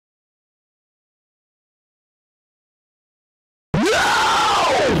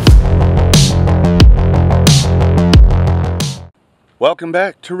Welcome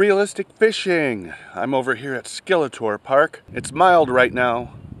back to Realistic Fishing. I'm over here at Skeletor Park. It's mild right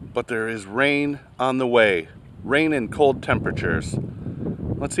now, but there is rain on the way. Rain and cold temperatures.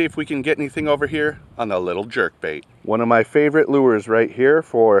 Let's see if we can get anything over here on the little jerkbait. One of my favorite lures right here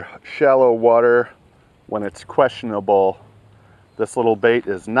for shallow water when it's questionable. This little bait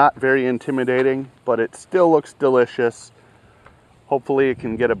is not very intimidating, but it still looks delicious. Hopefully it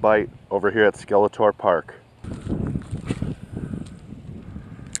can get a bite over here at Skeletor Park.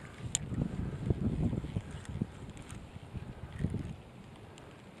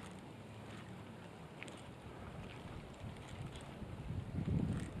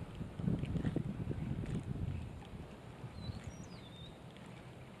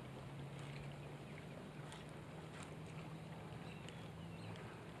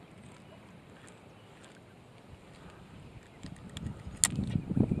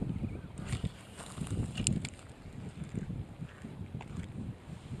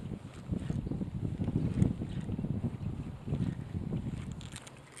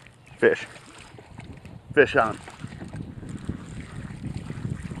 Fish. Fish on.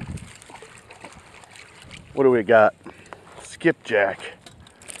 What do we got? Skipjack.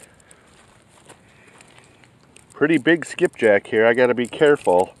 Pretty big skipjack here. I gotta be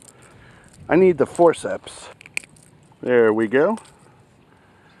careful. I need the forceps. There we go.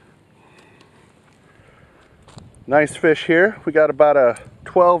 Nice fish here. We got about a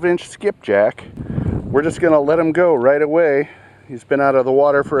 12-inch skipjack. We're just gonna let him go right away. He's been out of the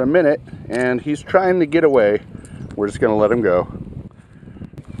water for a minute and he's trying to get away. We're just gonna let him go.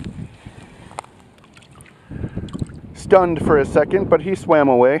 Stunned for a second, but he swam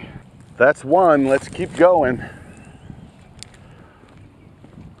away. That's one. Let's keep going.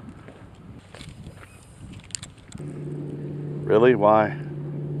 Really? Why?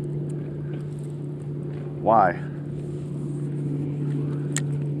 Why?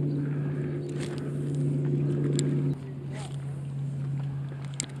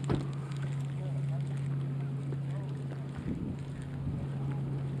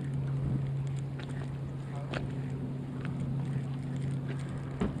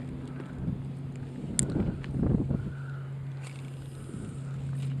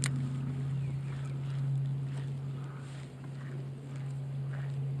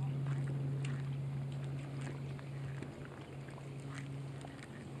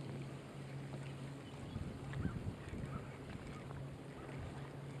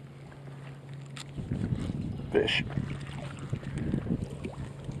 Fish.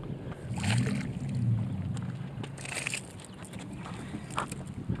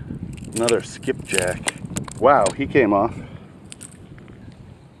 Another skipjack. Wow, he came off.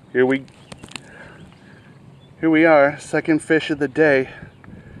 Here we are, second fish of the day.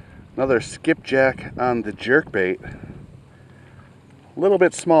 Another skipjack on the jerkbait. A little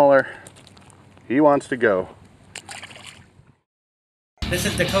bit smaller. He wants to go. This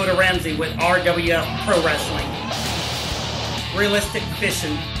is Dakota Ramsey with RWF Pro Wrestling. Realistic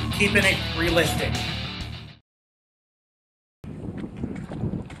fishing, keeping it realistic. Hey,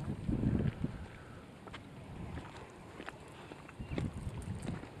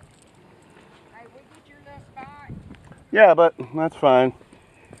 we get your little spot. Yeah, but that's fine.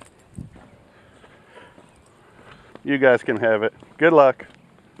 You guys can have it. Good luck.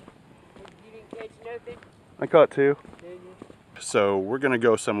 You didn't catch nothing? I caught two. Did you? So we're gonna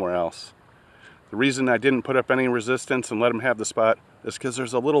go somewhere else. The reason I didn't put up any resistance and let him have the spot is because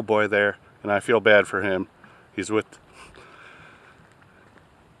there's a little boy there and I feel bad for him. He's with...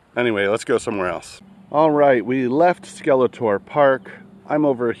 Anyway, let's go somewhere else. All right, we left Skeletor Park. I'm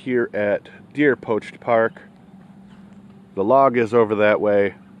over here at Deer Poached Park. The log is over that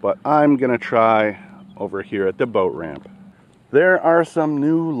way, but I'm gonna try over here at the boat ramp. There are some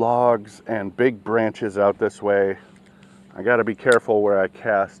new logs and big branches out this way. I gotta be careful where I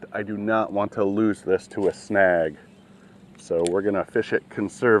cast. I do not want to lose this to a snag. So we're gonna fish it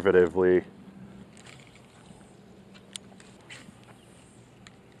conservatively.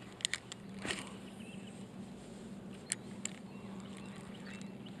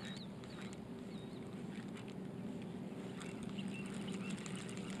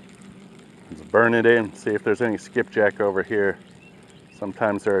 Let's burn it in, see if there's any skipjack over here.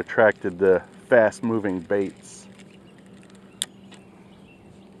 Sometimes they're attracted to fast-moving baits.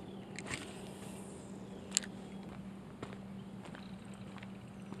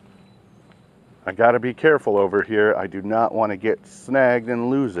 I gotta be careful over here. I do not want to get snagged and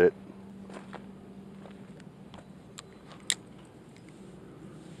lose it.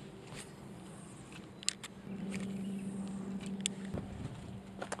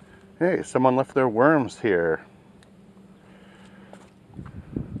 Hey, someone left their worms here.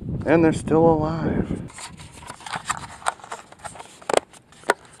 And they're still alive.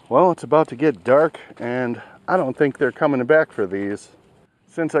 Well, it's about to get dark, and I don't think they're coming back for these.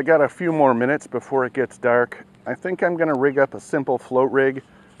 Since I got a few more minutes before it gets dark, I think I'm gonna rig up a simple float rig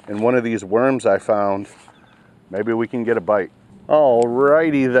and one of these worms I found. Maybe we can get a bite.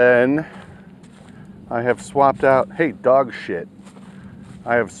 Alrighty then. I have swapped out, hey, dog shit.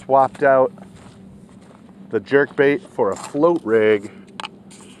 I have swapped out the jerkbait for a float rig.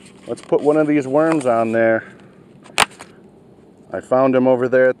 Let's put one of these worms on there. I found him over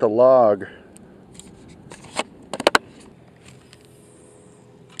there at the log.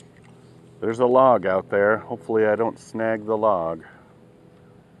 There's a log out there. Hopefully I don't snag the log.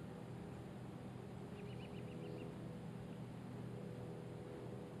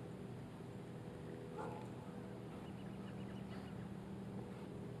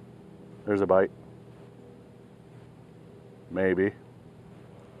 There's a bite. Maybe.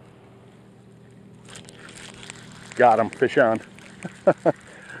 Got him. Fish on.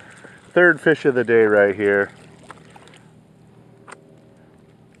 Third fish of the day right here.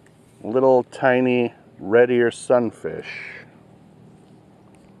 Little tiny red ear sunfish.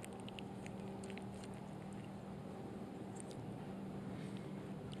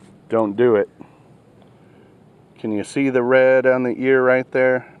 Don't do it. Can you see the red on the ear right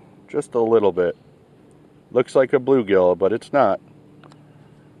there? Just a little bit. Looks like a bluegill, but it's not.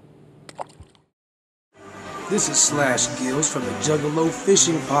 This is Slash Gills from the Juggalo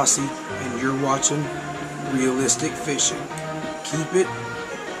Fishing Posse, and you're watching Realistic Fishing. Keep it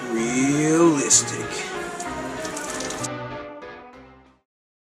realistic.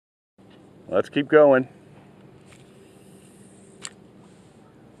 Let's keep going.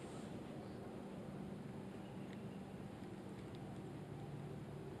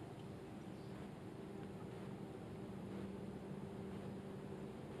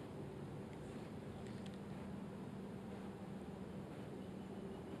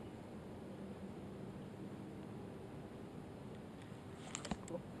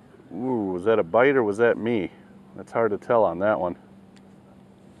 Ooh, was that a bite or was that me? That's hard to tell on that one.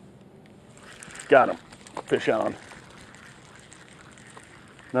 Got him. Fish on.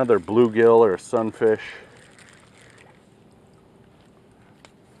 Another bluegill or sunfish.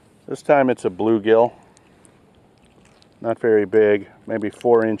 This time it's a bluegill. Not very big, maybe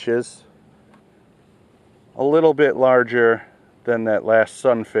 4 inches. A little bit larger than that last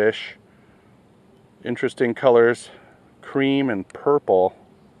sunfish. Interesting colors, cream and purple.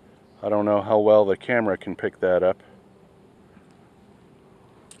 I don't know how well the camera can pick that up.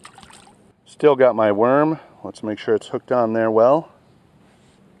 Still got my worm. Let's make sure it's hooked on there well.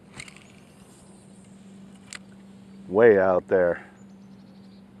 Way out there.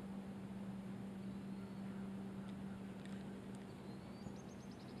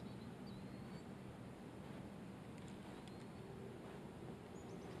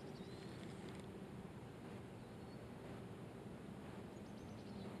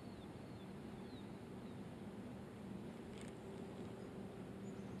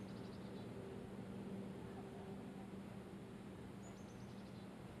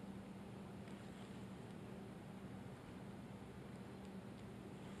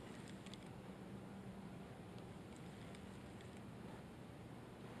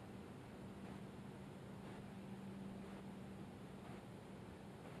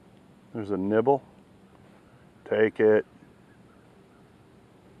 There's a nibble. Take it.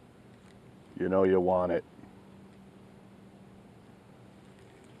 You know you want it.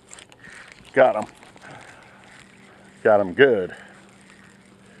 Got him. Got him good.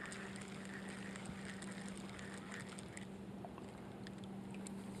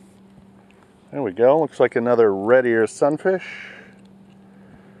 There we go. Looks like another red ear sunfish.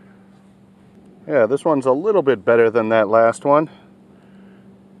 Yeah, this one's a little bit better than that last one.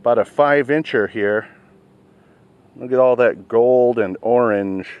 About a 5-incher here. Look at all that gold and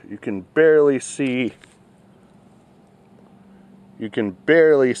orange. You can barely see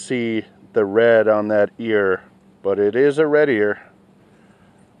the red on that ear, but it is a red ear.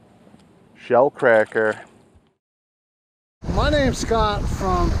 Shell cracker. My name's Scott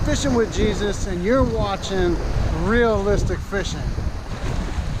from Fishing with Jesus, and you're watching Realistic Fishing.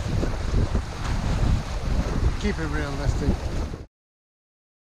 Keep it realistic.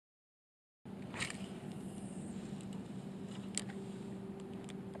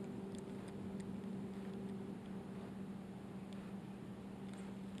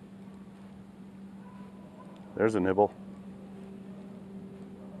 There's a nibble.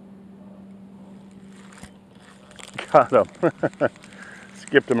 Got him.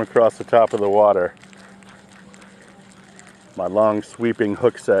 Skipped him across the top of the water. My long sweeping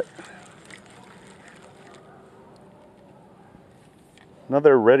hook set.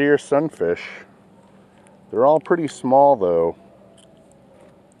 Another red ear sunfish. They're all pretty small though.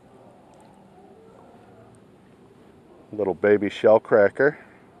 Little baby shell cracker.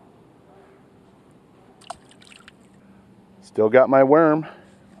 Still got my worm.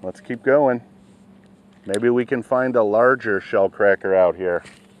 Let's keep going. Maybe we can find a larger shell cracker out here.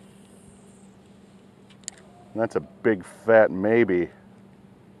 That's a big fat maybe.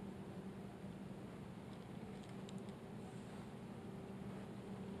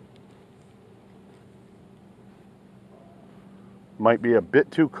 Might be a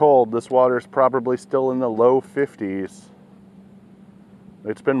bit too cold. This water's probably still in the low 50s.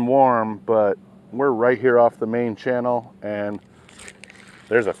 It's been warm, but we're right here off the main channel and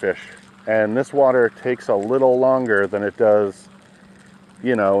there's a fish. And this water takes a little longer than it does,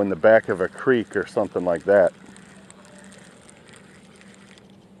 you know, in the back of a creek or something like that.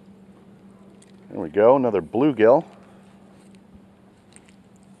 There we go, another bluegill.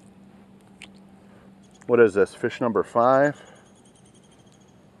 What is this, fish number 5?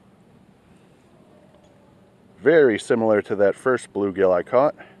 Very similar to that first bluegill I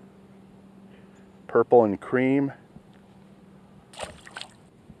caught. Purple and cream.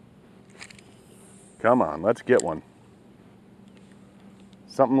 Come on, let's get one.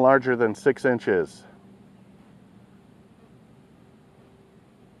 Something larger than 6 inches.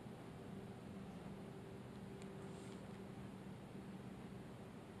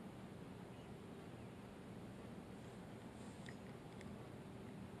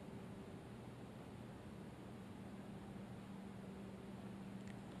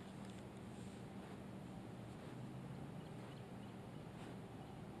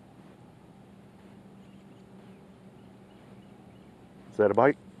 Is that a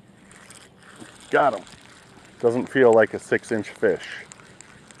bite? Got him. Doesn't feel like a 6-inch fish.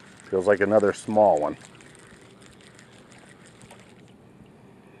 Feels like another small one.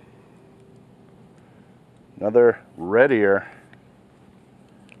 Another red ear.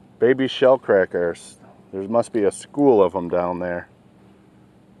 Baby shell crackers. There must be a school of them down there.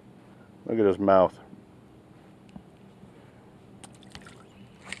 Look at his mouth.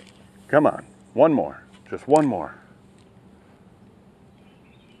 Come on, one more. Just one more.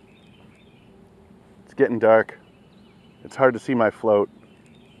 It's getting dark. It's hard to see my float.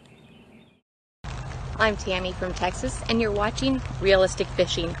 I'm Tammy from Texas, and you're watching Realistic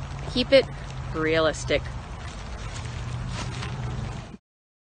Fishing. Keep it realistic.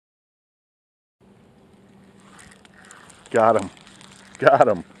 Got him. Got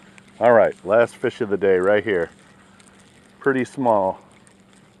him. All right, last fish of the day right here. Pretty small,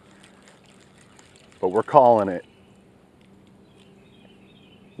 but we're calling it.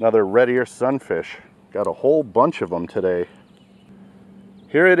 Another red ear sunfish. Got a whole bunch of them today.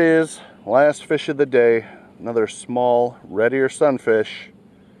 Here it is, last fish of the day. Another small red ear sunfish.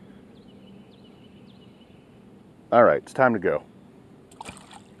 All right, it's time to go.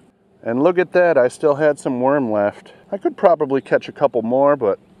 And look at that, I still had some worm left. I could probably catch a couple more,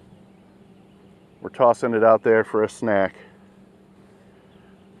 but we're tossing it out there for a snack.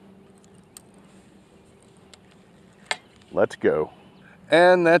 Let's go.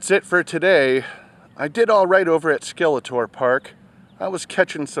 And that's it for today. I did all right over at Skeletor Park. I was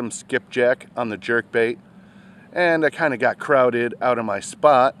catching some skipjack on the jerkbait, and I kind of got crowded out of my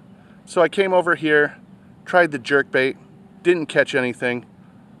spot. So I came over here, tried the jerkbait, didn't catch anything.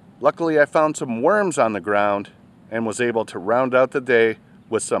 Luckily I found some worms on the ground and was able to round out the day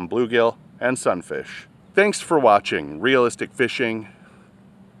with some bluegill and sunfish. Thanks for watching Realistic Fishing.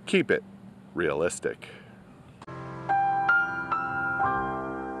 Keep it realistic.